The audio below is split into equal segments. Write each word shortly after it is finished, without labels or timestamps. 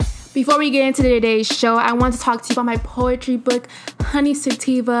Before we get into today's show, I want to talk to you about my poetry book, Honey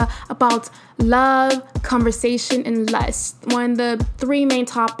Sativa, about love, conversation, and lust. One of the three main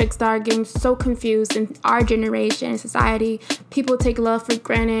topics that are getting so confused in our generation and society. People take love for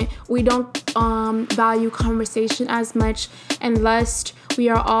granted. We don't value conversation as much. And lust, we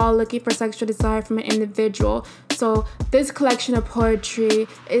are all looking for sexual desire from an individual. So this collection of poetry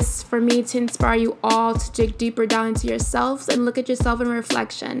is for me to inspire you all to dig deeper down into yourselves and look at yourself in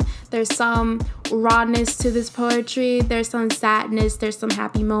reflection. There's some rawness to this poetry. There's some sadness. There's some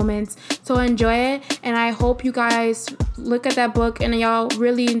happy moments. So enjoy it. And I hope you guys look at that book and y'all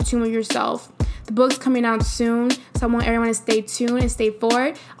really in tune with yourself. The book's coming out soon, so I want everyone to stay tuned and stay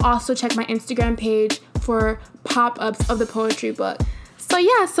forward. Also check my Instagram page for pop-ups of the poetry book.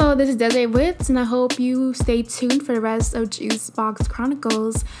 So this is Desiree Witz, and I hope you stay tuned for the rest of Juicebox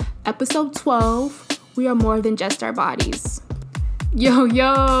Chronicles. Episode 12, We Are More Than Just Our Bodies. Yo,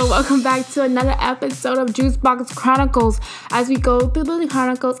 welcome back to another episode of Juicebox Chronicles as we go through the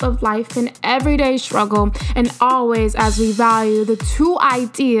chronicles of life and everyday struggle, and always as we value the two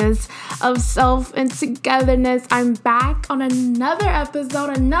ideas of self and togetherness. I'm back on another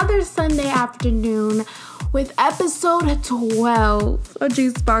episode, another Sunday afternoon, with episode 12 of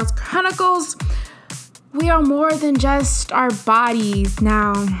Juicebox Chronicles. We are more than just our bodies.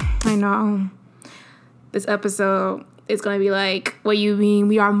 Now, I know this episode is going to be like, what you mean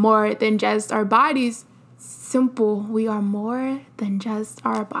we are more than just our bodies? Simple. We are more than just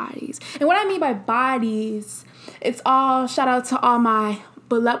our bodies. And what I mean by bodies, it's all shout out to all my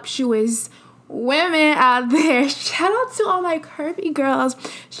voluptuous women out there. Shout out to all my curvy girls.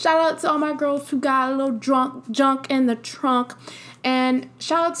 Shout out to all my girls who got a little junk in the trunk. And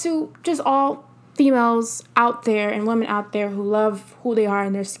shout out to just all females out there and women out there who love who they are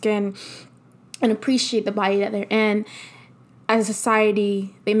in their skin and appreciate the body that they're in. As a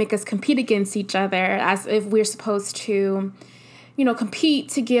society, they make us compete against each other as if we're supposed to, compete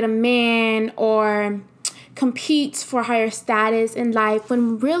to get a man or compete for higher status in life,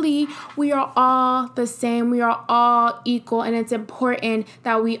 when really we are all the same. We are all equal, and it's important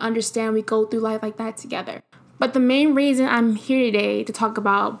that we understand we go through life like that together. But the main reason I'm here today to talk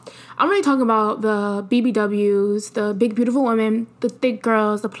about, I'm really talking about the BBWs, the big beautiful women, the thick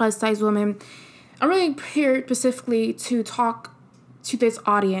girls, the plus size women. I'm really here specifically to talk to this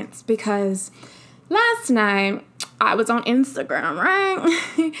audience because last night I was on Instagram,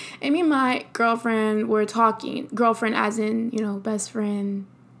 right? And me and my girlfriend were talking. Girlfriend as in, best friend,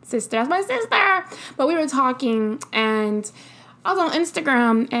 sister. That's my sister. But we were talking and I was on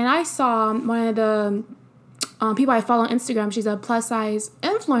Instagram and I saw one of the people I follow on Instagram. She's a plus size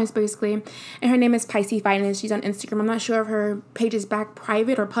influencer basically, and her name is Pisces Finance. She's on Instagram. I'm not sure if her page is back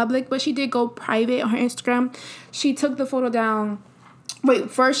private or public, but she did go private on her Instagram. She took the photo down.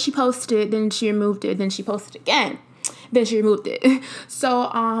 Wait, first she posted it, then she removed it, then she posted it again, then she removed it. So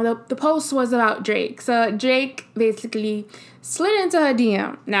the post was about Drake. So Drake basically slid into her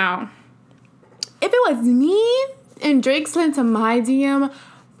DM. Now, if it was me and Drake slid into my DM,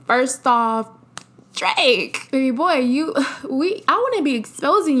 first off, Drake, baby boy, I wouldn't be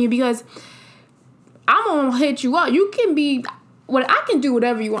exposing you because I'm gonna hit you up. You can be I can do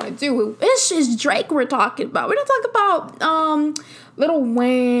whatever you want to do. It's just Drake we're talking about. We're not talking about Lil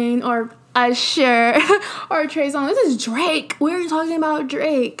Wayne or Usher or Trey Songz. This is Drake. We're talking about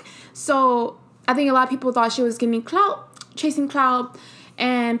Drake. So I think a lot of people thought she was getting clout, chasing clout,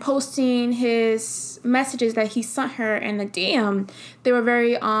 and posting his messages that he sent her in the DM. They were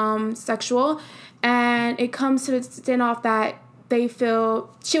very sexual. And it comes to the standoff that they feel,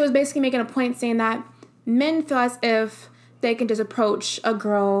 she was basically making a point saying that men feel as if they can just approach a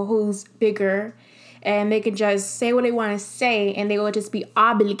girl who's bigger and they can just say what they want to say and they will just be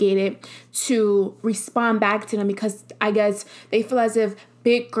obligated to respond back to them because I guess they feel as if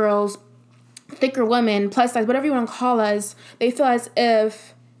big girls, thicker women, plus size, whatever you want to call us, they feel as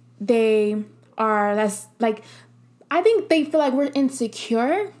if they are, I think they feel like we're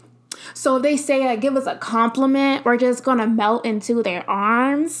insecure. So if they say, give us a compliment, we're just going to melt into their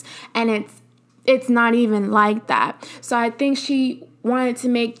arms. And it's not even like that. So I think she wanted to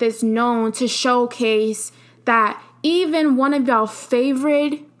make this known to showcase that even one of y'all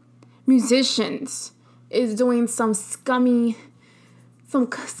favorite musicians is doing some scummy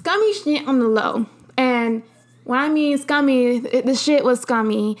shit on the low. And when I mean scummy, the shit was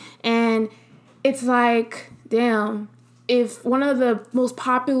scummy. And it's like, damn. If one of the most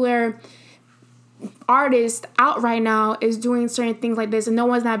popular artists out right now is doing certain things like this and no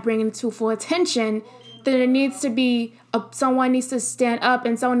one's not bringing it to full attention, then there needs to be someone needs to stand up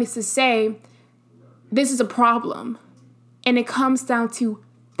and someone needs to say, this is a problem. And it comes down to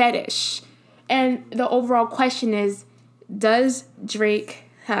fetish. And the overall question is, does Drake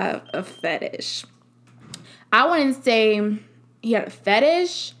have a fetish? I wouldn't say he had a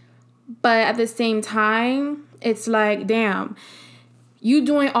fetish, but at the same time, it's like, damn, you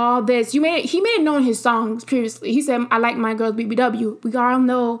doing all this. He made it known in his songs previously. He said, I like my girls BBW. We all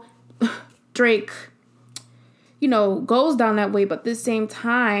know Drake, goes down that way. But at the same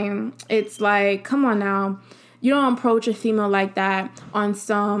time, it's like, come on now. You don't approach a female like that on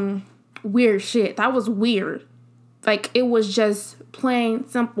some weird shit. That was weird. Like, it was just plain,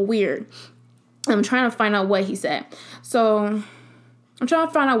 simple weird. I'm trying to find out what he said. So, I'm trying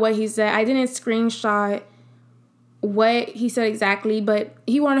to find out what he said. I didn't screenshot what he said exactly, but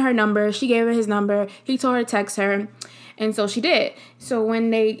he wanted her number. She gave her his number. He told her to text her. And so she did. So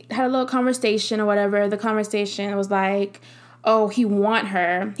when they had a little conversation or whatever, the conversation was like, oh, he want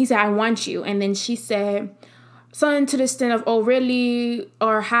her. He said, I want you. And then she said something to the extent of, oh, really?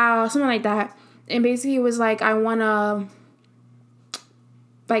 Or how? Something like that. And basically it was like, I want to,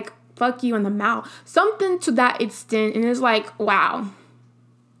 like, fuck you in the mouth. Something to that extent. And it's like, wow.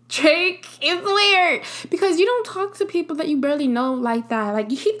 Drake is weird. Because you don't talk to people that you barely know like that. Like,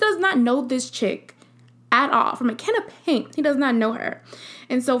 he does not know this chick at all. From a can of paint, he does not know her.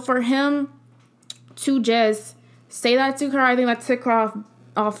 And so for him to just say that to her, I think that took her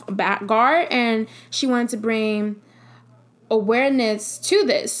off back guard, and she wanted to bring awareness to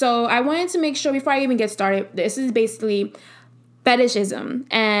this. So I wanted to make sure before I even get started, this is basically fetishism,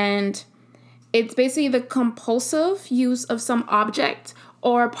 and it's basically the compulsive use of some object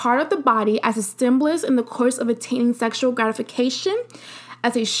or part of the body as a stimulus in the course of attaining sexual gratification,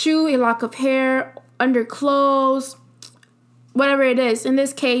 as a shoe, a lock of hair, under clothes, whatever it is. In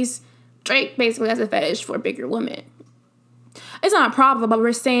this case, Drake basically has a fetish for bigger women. It's not a problem, but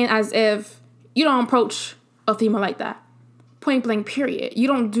we're saying as if you don't approach a female like that. Point blank, period. You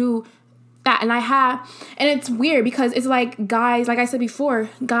don't do that. And it's weird because it's like guys, like I said before,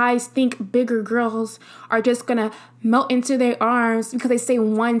 guys think bigger girls are just gonna melt into their arms because they say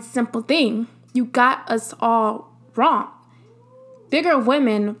one simple thing. You got us all wrong. Bigger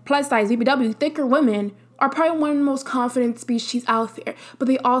women, plus size, BBW, thicker women are probably one of the most confident species out there. But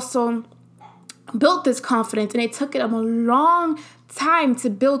they also built this confidence, and it took them a long time to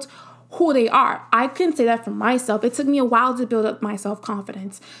build who they are. I can say that for myself. It took me a while to build up my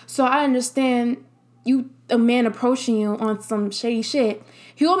self-confidence. So I understand a man approaching you on some shady shit.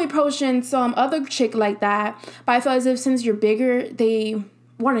 He will be approaching some other chick like that, but I feel as if since you're bigger, they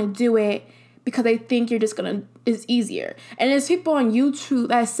want to do it because they think it's easier. And there's people on YouTube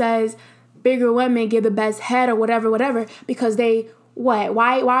that says bigger women give the best head or whatever, because they, why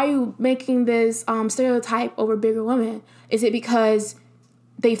are you making this stereotype over bigger women? Is it because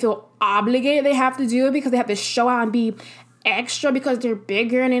they feel obligated they have to do it because they have to show out and be extra because they're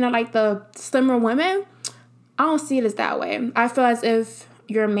bigger and they're not like the slimmer women? I don't see it as that way. I feel as if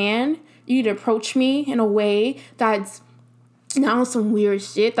you're a man, you need to approach me in a way that's not on some weird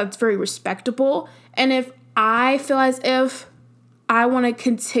shit, that's very respectable. And if I feel as if I want to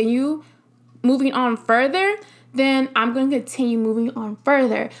continue moving on further, then I'm going to continue moving on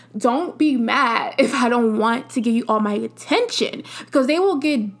further. Don't be mad if I don't want to give you all my attention, because they will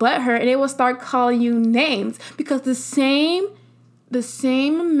get butthurt and they will start calling you names, because the same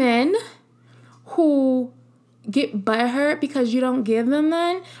men who get butthurt because you don't give them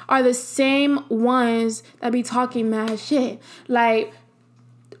none are the same ones that be talking mad shit. Like,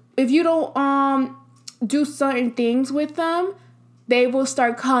 if you don't do certain things with them, they will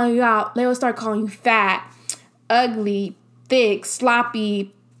start calling you out. They will start calling you fat, ugly, thick,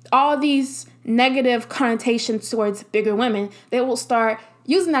 sloppy, all these negative connotations towards bigger women. They will start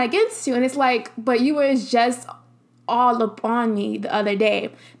using that against you. And it's like, but you were just all up on me the other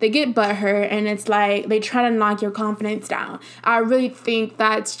day. They get butthurt, and it's like they try to knock your confidence down. I really think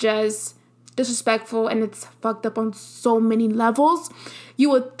that's just disrespectful, and it's fucked up on so many levels. You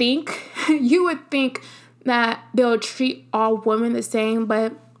would think that they'll treat all women the same,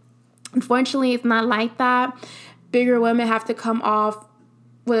 but unfortunately, it's not like that. Bigger women have to come off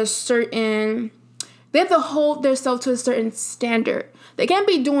with they have to hold themselves to a certain standard. They can't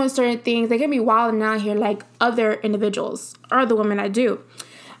be doing certain things. They can't be wilding out here like other individuals or the women that do.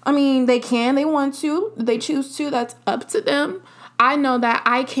 I mean, they want to, they choose to, that's up to them. I know that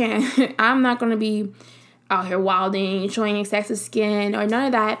I can't. I'm not going to be out here wilding, showing excessive skin or none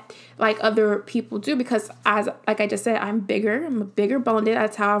of that like other people do, because like I just said, I'm bigger. I'm a bigger boned.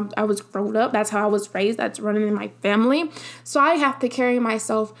 That's how I was grown up. That's how I was raised. That's running in my family. So I have to carry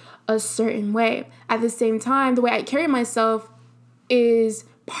myself a certain way. At the same time, the way I carry myself is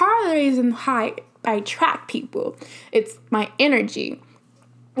part of the reason how I attract people. It's my energy.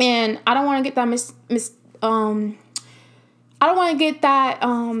 And I don't want to get that I don't want to get that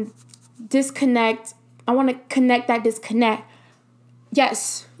disconnect. I want to connect that disconnect.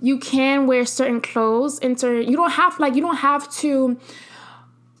 Yes, you can wear certain clothes and you don't have to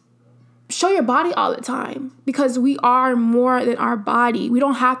show your body all the time, because we are more than our body. We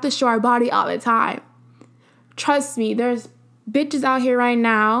don't have to show our body all the time. Trust me, there's bitches out here right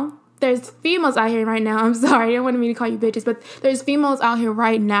now. There's females out here right now. I'm sorry, I don't want me to call you bitches, but there's females out here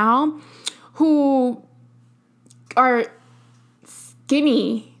right now who are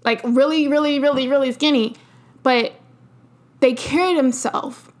skinny, like really, really, really, really skinny, but they carry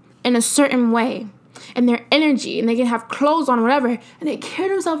themselves in a certain way, and their energy, and they can have clothes on, whatever, and they carry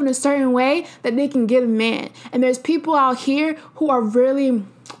themselves in a certain way that they can give a man. And there's people out here who are really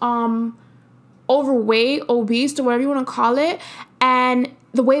overweight, obese, or whatever you want to call it, and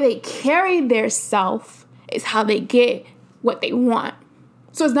the way they carry their self is how they get what they want.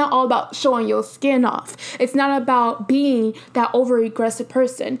 So it's not all about showing your skin off. It's not about being that over-aggressive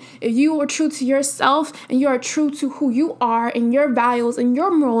person. If you are true to yourself and you are true to who you are and your values and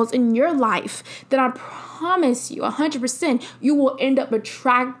your morals in your life, then I promise you 100% you will end up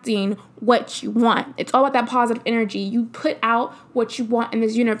attracting what you want. It's all about that positive energy. You put out what you want in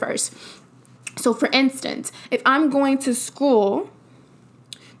this universe. So for instance, if I'm going to school,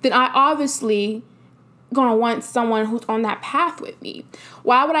 then I obviously gonna want someone who's on that path with me.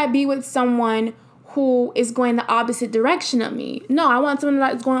 Why would I be with someone who is going the opposite direction of me? No, I want someone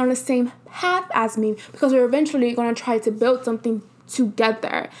that's going on the same path as me, because we're eventually gonna try to build something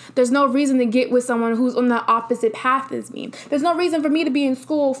together. There's no reason to get with someone who's on the opposite path as me. There's no reason for me to be in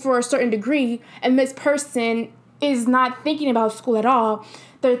school for a certain degree and this person is not thinking about school at all.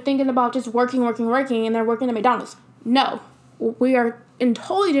 They're thinking about just working, and they're working at McDonald's. No, we are in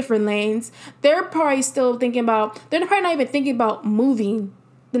totally different lanes. They're probably not even thinking about moving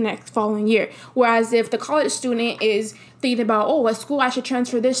the next following year. Whereas if the college student is thinking about, what school I should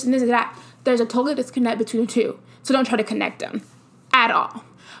transfer this and this and that, there's a total disconnect between the two. So don't try to connect them at all.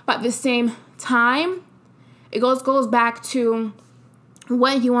 But at the same time, it goes back to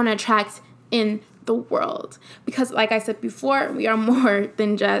what you want to attract in the world. Because like I said before, we are more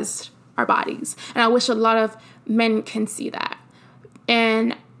than just our bodies. And I wish a lot of men can see that.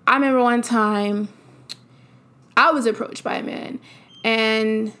 And I remember one time I was approached by a man,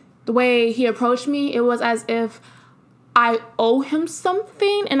 and the way he approached me, it was as if I owe him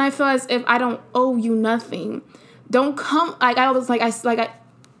something, and I feel as if I don't owe you nothing. Don't come, I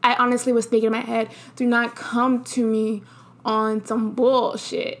honestly was thinking in my head, do not come to me on some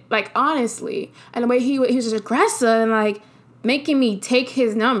bullshit, honestly. And the way he was just aggressive and making me take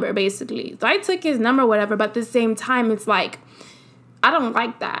his number, basically. So I took his number, whatever, but at the same time, it's I don't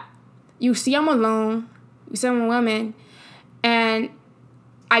like that. You see I'm alone. You see I'm a woman. And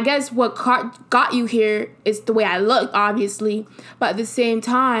I guess what got you here is the way I look, obviously. But at the same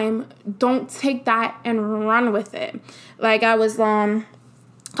time, don't take that and run with it. I was talking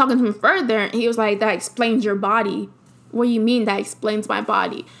to him further, and he was like, that explains your body. What do you mean that explains my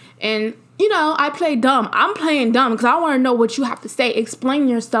body? And I play dumb. I'm playing dumb because I want to know what you have to say. Explain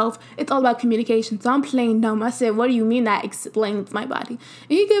yourself. It's all about communication. So I'm playing dumb. I said, what do you mean that explains my body?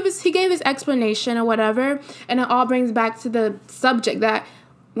 And he gave his explanation or whatever. And it all brings back to the subject that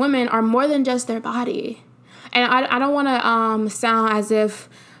women are more than just their body. And I don't want to sound as if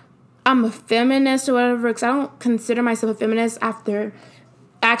I'm a feminist or whatever, because I don't consider myself a feminist after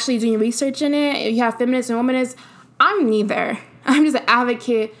actually doing research in it. You have feminists and womanists. I'm neither. I'm just an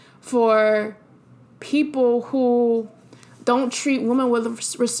advocate for people who don't treat women with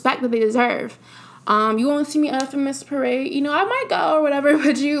respect that they deserve. You won't see me at a feminist parade. I might go or whatever,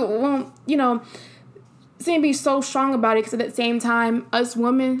 but you won't, see me be so strong about it, because at the same time, us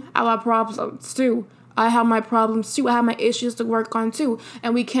women have our problems too. I have my problems too. I have my issues to work on too.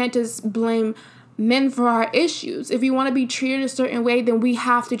 And we can't just blame men for our issues. If we want to be treated a certain way, then we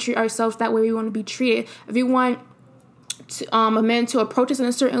have to treat ourselves that way we want to be treated. If you want a man to approach us in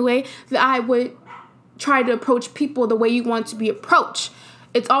a certain way, that I would try to approach people the way you want to be approached.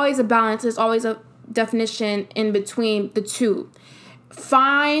 It's always a balance. There's always a definition in between the two.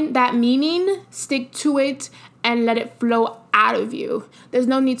 Find that meaning, stick to it, and let it flow out of you. There's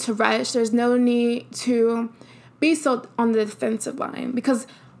no need to rush. There's no need to be so on the defensive line, because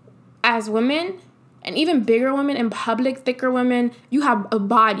as women, and even bigger women in public, thicker women, you have a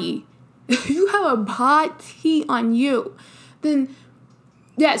body. You have a body on you. Then,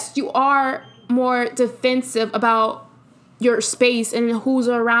 yes, you are more defensive about your space and who's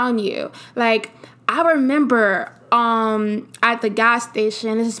around you. I remember at the gas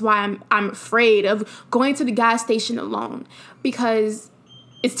station, this is why I'm afraid of going to the gas station alone, because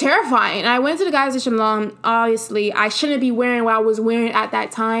it's terrifying. And I went to the gas station alone. Obviously, I shouldn't be wearing what I was wearing at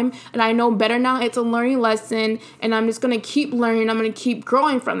that time. And I know better now. It's a learning lesson. And I'm just going to keep learning. I'm going to keep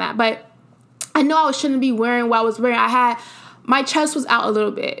growing from that. But I know I shouldn't be wearing what I was wearing. My chest was out a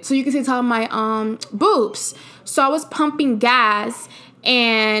little bit. So you can see top of my boobs. So I was pumping gas.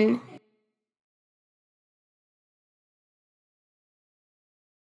 And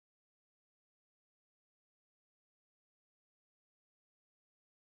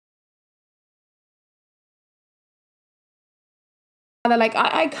like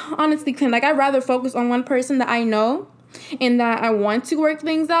I honestly couldn't. Like, I'd rather focus on one person that I know and that I want to work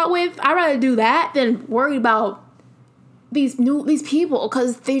things out with. I'd rather do that than worry about these people,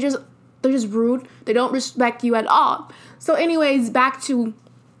 because they're just rude. They don't respect you at all. So anyways, back to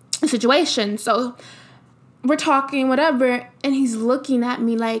the situation. So we're talking, whatever, and he's looking at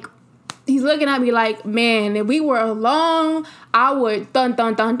me like, man, if we were alone, I would dun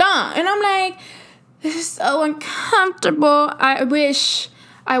dun dun dun. And I'm like, this is so uncomfortable. I wish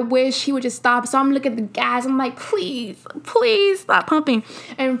he would just stop. So I'm looking at the gas. I'm like, please stop pumping.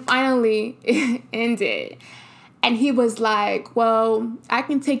 And finally, it ended. And he was like, well, I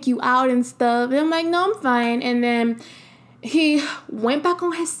can take you out and stuff. And I'm like, no, I'm fine. And then he went back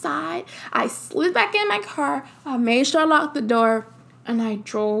on his side. I slid back in my car. I made sure I locked the door. And I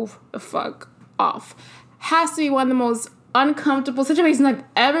drove the fuck off. Has to be one of the most uncomfortable situations I've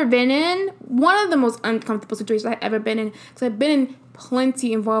ever been in. One of the most uncomfortable situations I've ever been in. Because I've been in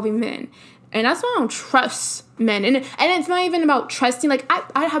plenty involving men. And that's why I don't trust men. And it's not even about trusting. Like,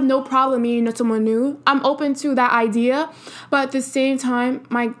 I have no problem meeting someone new. I'm open to that idea. But at the same time,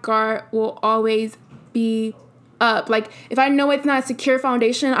 my guard will always be up. Like, if I know it's not a secure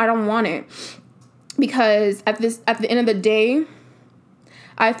foundation, I don't want it. Because at the end of the day,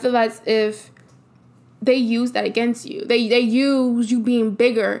 I feel as if they use that against you. They use you being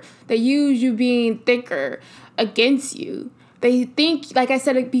bigger. They use you being thicker against you. They think, like I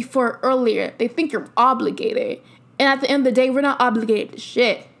said before earlier, they think you're obligated. And at the end of the day, we're not obligated to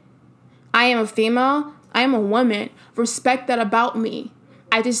shit. I am a female. I am a woman. Respect that about me.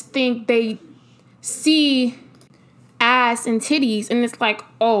 I just think they see ass and titties and it's like,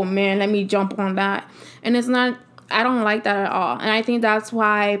 oh man, let me jump on that. And it's not, I don't like that at all. And I think that's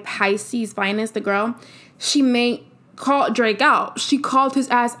why Pisces Finest, the girl, she called Drake out. She called his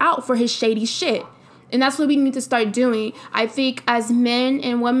ass out for his shady shit. And that's what we need to start doing. I think as men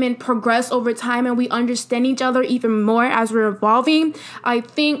and women progress over time and we understand each other even more as we're evolving, I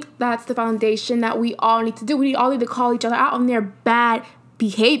think that's the foundation that we all need to do. We all need to call each other out on their bad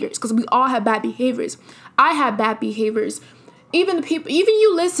behaviors, because we all have bad behaviors. I have bad behaviors. Even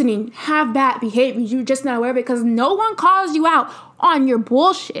you listening have bad behaviors. You're just not aware of it because no one calls you out on your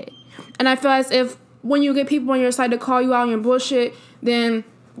bullshit. And I feel as if when you get people on your side to call you out on your bullshit, then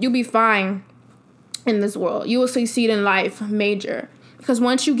you'll be fine in this world. You will succeed in life major. Because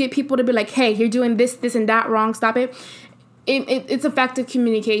once you get people to be like, hey, you're doing this and that wrong, stop it. It's effective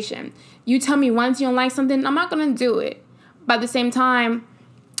communication. You tell me once you don't like something, I'm not going to do it. But at the same time,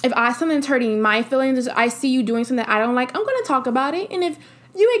 if something's hurting my feelings, I see you doing something that I don't like, I'm going to talk about it. And if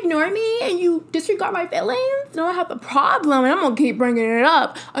you ignore me and you disregard my feelings, then I have a problem. And I'm going to keep bringing it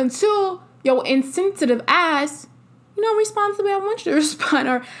up until your insensitive ass, respond the way I want you to respond,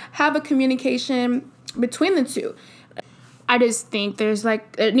 or have a communication between the two. I just think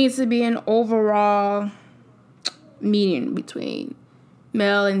it needs to be an overall meeting between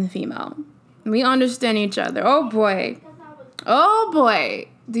male and female. We understand each other. Oh boy.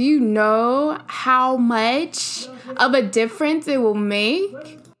 Do you know how much of a difference it will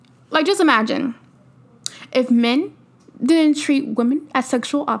make? Like, just imagine if men didn't treat women as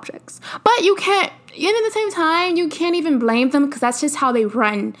sexual objects. But you can't, and at the same time, you can't even blame them because that's just how they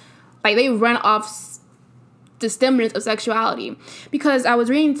run. Like, they run off the stimulus of sexuality. Because I was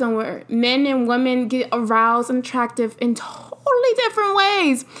reading somewhere, men and women get aroused and attractive in totally different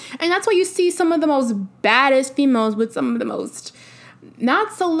ways. And that's why you see some of the most baddest females with some of the most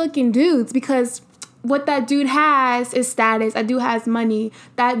not so looking dudes, because what that dude has is status. That dude has money.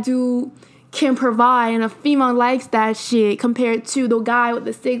 That dude can provide, and a female likes that shit compared to the guy with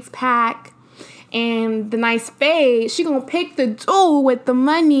the 6-pack and the nice face. She gonna pick the dude with the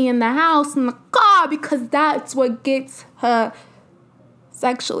money and the house and the car because that's what gets her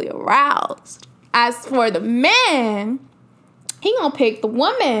sexually aroused. As for the man, he gonna pick the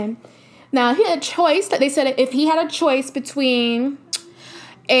woman. Now, he had a choice. That they said if he had a choice between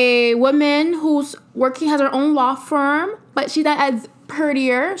a woman who's working, has her own law firm, but she's not as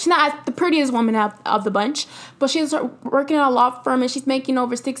prettier. She's not as the prettiest woman of the bunch, but she's working at a law firm and she's making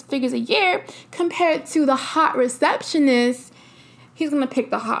over 6 figures a year compared to the hot receptionist. he's going to pick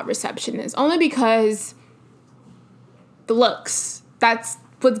the hot receptionist. Only because the looks. That's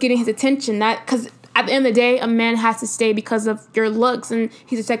what's getting his attention. Because at the end of the day, a man has to stay because of your looks, and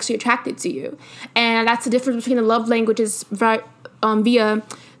he's sexually attracted to you. And that's the difference between the love languages via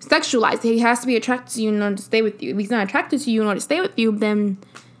sexualized. He has to be attracted to you in order to stay with you. If he's not attracted to you in order to stay with you, then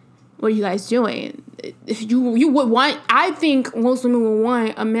what are you guys doing? If you would want, I think most women would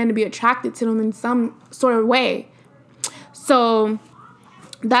want a man to be attracted to them in some sort of way. So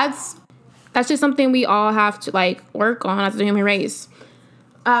that's just something we all have to like work on as a human race.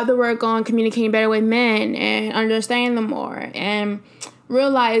 To work on communicating better with men and understanding them more and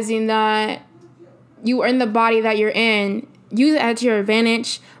realizing that you are in the body that you're in. Use it at your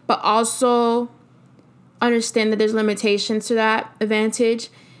advantage, but also understand that there's limitations to that advantage.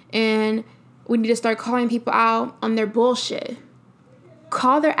 And we need to start calling people out on their bullshit.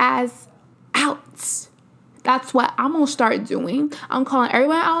 Call their ass out. That's what I'm going to start doing. I'm calling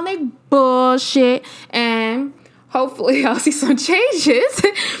everyone out on their bullshit. And hopefully I'll see some changes.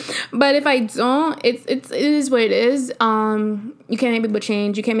 But if I don't, it is what it is. You can't make people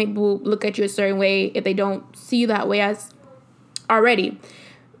change. You can't make people look at you a certain way if they don't see you that way as already.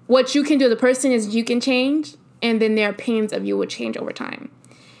 What you can do as a person is you can change, and then their opinions of you will change over time.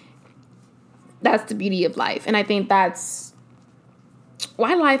 That's the beauty of life. And I think that's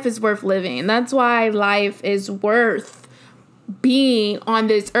why life is worth living. That's why life is worth being on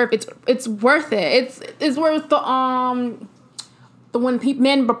this earth. It's worth it. It's worth the when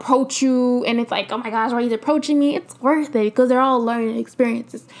men approach you and it's like, oh my gosh, why are you approaching me? It's worth it because they're all learning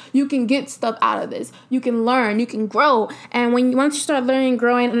experiences. You can get stuff out of this. You can learn. You can grow. And once you start learning,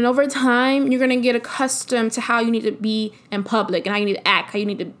 growing, and over time, you're going to get accustomed to how you need to be in public and how you need to act, how you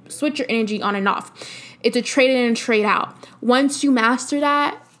need to switch your energy on and off. It's a trade in and trade out. Once you master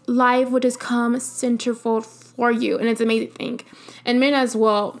that, life will just come centerfold for you. And it's an amazing thing. And men as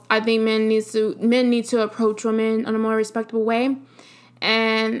well. I think men need to approach women in a more respectable way.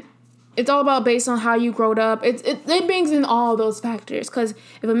 And it's all about based on how you growed up. It brings in all those factors. Because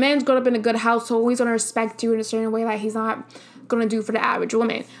if a man's grown up in a good household, he's going to respect you in a certain way that he's not going to do for the average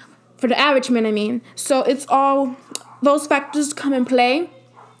woman. For the average man, I mean. So it's all, those factors come in play.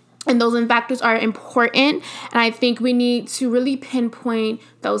 And those factors are important. And I think we need to really pinpoint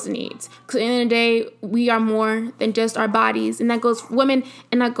those needs. Because at the end of the day, we are more than just our bodies. And that goes for women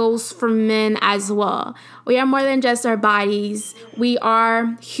and that goes for men as well. We are more than just our bodies. We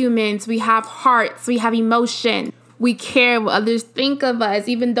are humans. We have hearts. We have emotion. We care what others think of us,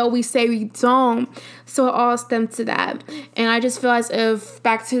 even though we say we don't. So it all stems to that. And I just feel as if,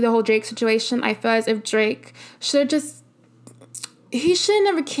 back to the whole Drake situation, I feel as if Drake should have he should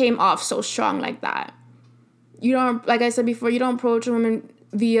have never came off so strong like that. You don't, like I said before, you don't approach a woman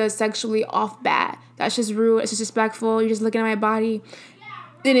via sexually off bat. That's just rude. It's disrespectful. You're just looking at my body.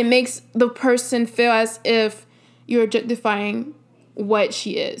 Then it makes the person feel as if you're objectifying what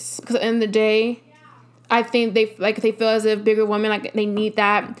she is. Because at the end of the day, I think they feel as if bigger women, like they need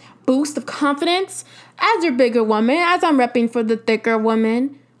that boost of confidence. As a bigger woman, as I'm repping for the thicker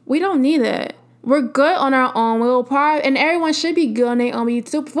woman, we don't need it. We're good on our own. We'll probably, and everyone should be good on their own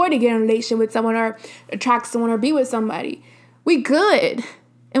before they get in a relationship with someone or attract someone or be with somebody. We good.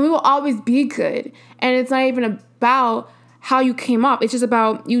 And we will always be good. And it's not even about how you came up. It's just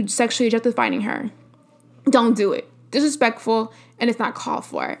about you sexually objectifying her. Don't do it. Disrespectful, and it's not called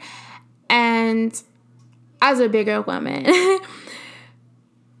for. And as a bigger woman,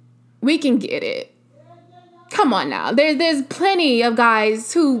 we can get it. Come on now. There's plenty of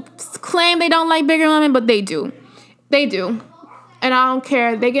guys who claim they don't like bigger women, but they do. They do. And I don't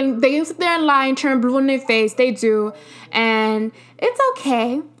care. They can sit there and lie and turn blue in their face. They do. And it's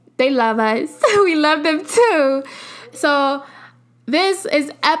okay. They love us. We love them too. So this is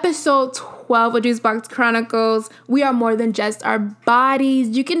episode 12 of Juicebox Chronicles. We are more than just our bodies.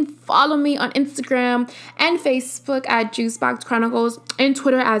 You can follow me on Instagram and Facebook at Juicebox Chronicles and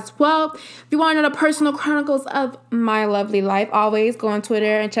Twitter as well. If you want to know the personal chronicles of my lovely life, always go on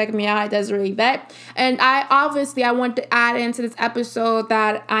Twitter and check me out at Desiree Vet. And I want to add into this episode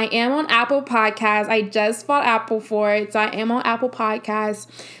that I am on Apple Podcasts. I just fought Apple for it, so I am on Apple Podcasts.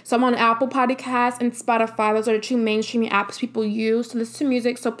 So I'm on Apple Podcasts and Spotify. Those are the two main streaming apps people use to listen to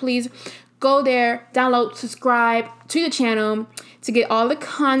music. So please go there, download, subscribe to the channel to get all the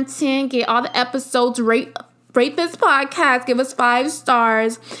content, get all the episodes, rate this podcast, give us 5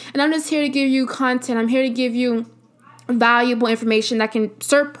 stars. And I'm just here to give you content. I'm here to give you valuable information that can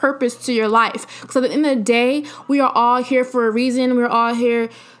serve purpose to your life. Because at the end of the day, we are all here for a reason. We're all here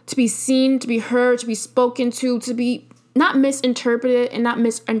to be seen, to be heard, to be spoken to be not misinterpreted and not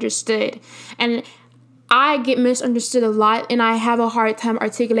misunderstood. And I get misunderstood a lot, and I have a hard time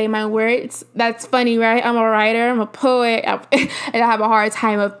articulating my words. That's funny, right? I'm a writer, I'm a poet, and I have a hard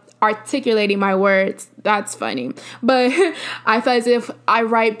time of articulating my words. That's funny. But I feel as if I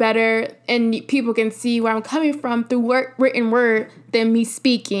write better and people can see where I'm coming from through written word than me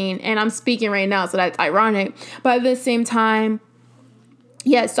speaking. And I'm speaking right now, so that's ironic. But at the same time,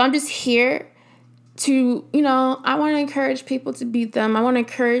 yeah, so I'm just here to, I want to encourage people to be them. I want to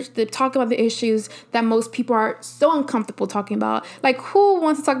encourage to talk about the issues that most people are so uncomfortable talking about. Like, who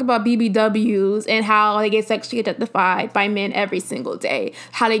wants to talk about BBWs and how they get sexually objectified by men every single day?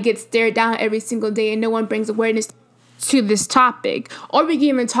 How they get stared down every single day and no one brings awareness to this topic. Or we can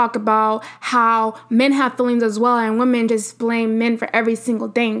even talk about how men have feelings as well and women just blame men for every single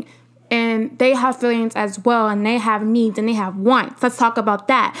thing. And they have feelings as well, and they have needs, and they have wants. Let's talk about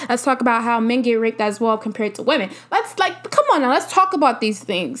that. Let's talk about how men get raped as well compared to women. Come on now, let's talk about these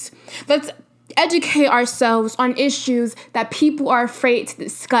things. Let's educate ourselves on issues that people are afraid to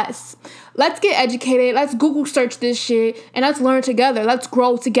discuss. Let's get educated. Let's Google search this shit, and let's learn together. Let's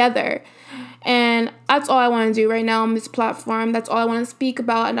grow together. And that's all I want to do right now on this platform. That's all I want to speak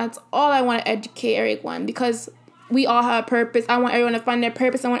about, and that's all I want to educate everyone, because we all have a purpose. I want everyone to find their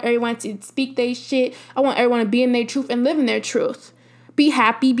purpose. I want everyone to speak their shit. I want everyone to be in their truth and live in their truth. Be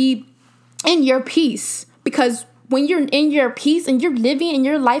happy. Be in your peace. Because when you're in your peace and you're living and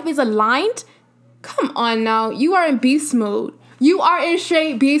your life is aligned, come on now. You are in beast mode. You are in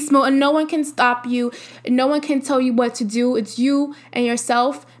straight beast mode, and no one can stop you. No one can tell you what to do. It's you and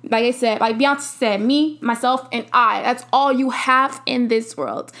yourself. Like I said, like Beyonce said, me, myself, and I. That's all you have in this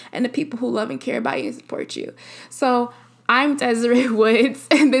world. And the people who love and care about you and support you. So I'm Desiree Woods,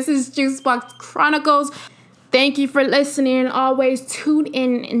 and this is Juicebox Chronicles. Thank you for listening. Always tune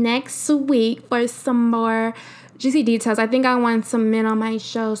in next week for some more juicy details. I think I want some men on my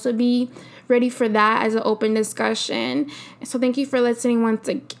show, so be ready for that as an open discussion. So thank you for listening once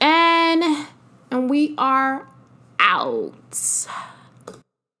again, and we are out.